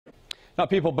Now,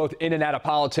 people both in and out of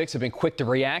politics have been quick to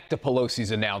react to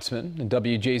Pelosi's announcement. And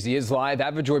WJZ is live.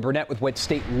 Avajoy Burnett with what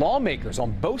state lawmakers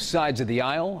on both sides of the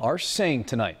aisle are saying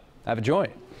tonight. Avajoy.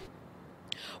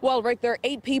 Well, Rick, there are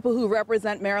 8 people who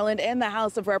represent Maryland in the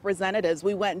House of Representatives.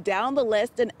 We went down the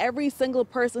list and every single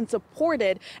person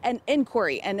supported an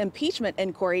impeachment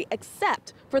inquiry,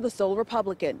 except for the sole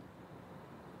Republican.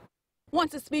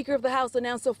 Once the Speaker of the House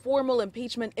announced a formal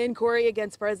impeachment inquiry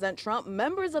against President Trump,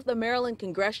 members of the Maryland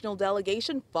congressional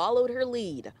delegation followed her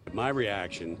lead. My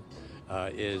reaction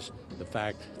is the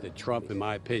fact that Trump, in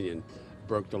my opinion,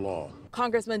 broke the law.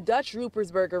 Congressman Dutch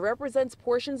Ruppersberger represents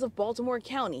portions of Baltimore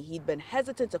County. He'd been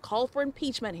hesitant to call for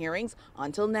impeachment hearings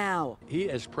until now. He,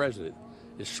 as president,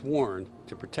 is sworn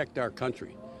to protect our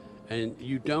country, and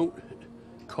you don't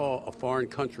call a foreign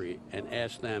country and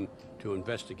ask them to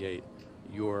investigate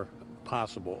your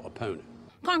possible opponent.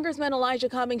 Congressman Elijah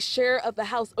Cummings, chair of the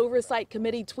House Oversight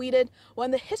Committee, tweeted, "When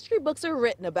the history books are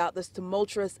written about this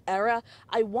tumultuous era,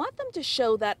 I want them to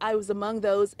show that I was among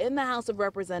those in the House of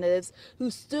Representatives who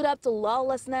stood up to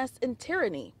lawlessness and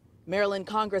tyranny." Maryland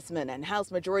Congressman and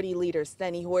House Majority Leader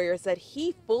Steny Hoyer said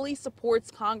he fully supports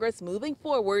Congress moving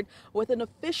forward with an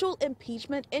official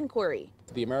impeachment inquiry.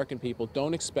 The American people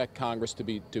don't expect Congress to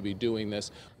be doing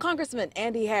this. Congressman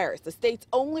Andy Harris, the state's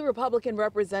only Republican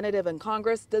representative in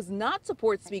Congress, does not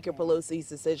support Speaker Pelosi's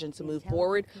decision to move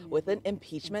forward with an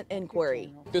impeachment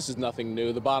inquiry. This is nothing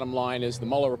new. The bottom line is the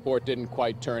Mueller report didn't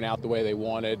quite turn out the way they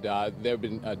wanted. There have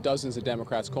been dozens of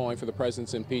Democrats calling for the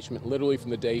president's impeachment literally from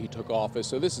the day he took office,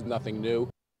 so this is nothing new.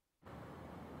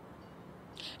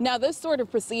 Now, this sort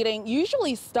of proceeding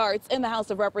usually starts in the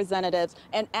House of Representatives,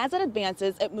 and as it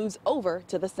advances, it moves over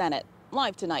to the Senate.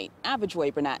 Live tonight,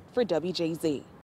 Avajoy Burnett for WJZ.